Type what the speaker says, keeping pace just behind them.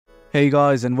Hey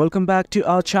guys, and welcome back to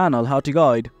our channel How to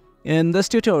Guide. In this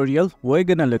tutorial, we're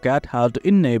gonna look at how to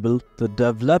enable the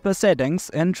developer settings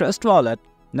in Trust Wallet.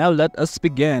 Now let us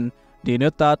begin. Do you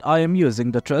note that I am using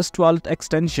the Trust Wallet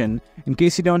extension? In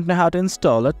case you don't know how to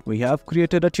install it, we have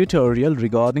created a tutorial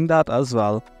regarding that as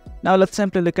well. Now let's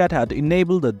simply look at how to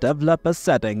enable the developer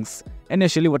settings.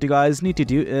 Initially, what you guys need to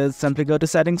do is simply go to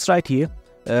settings right here.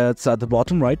 It's at the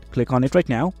bottom right, click on it right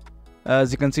now.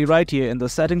 As you can see right here in the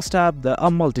settings tab, there are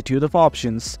a multitude of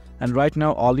options, and right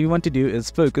now all you want to do is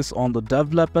focus on the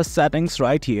developer settings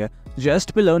right here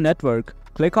just below network.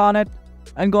 Click on it,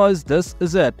 and guys, this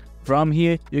is it. From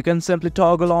here you can simply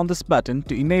toggle on this button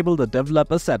to enable the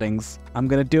developer settings. I'm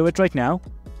gonna do it right now,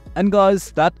 and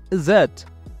guys, that is it.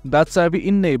 That's how we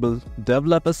enable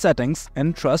developer settings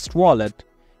in Trust Wallet.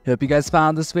 Hope you guys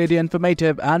found this video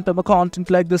informative, and for more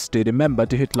content like this, do remember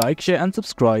to hit like, share and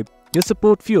subscribe. Your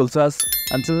support fuels us.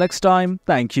 Until next time,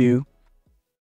 thank you.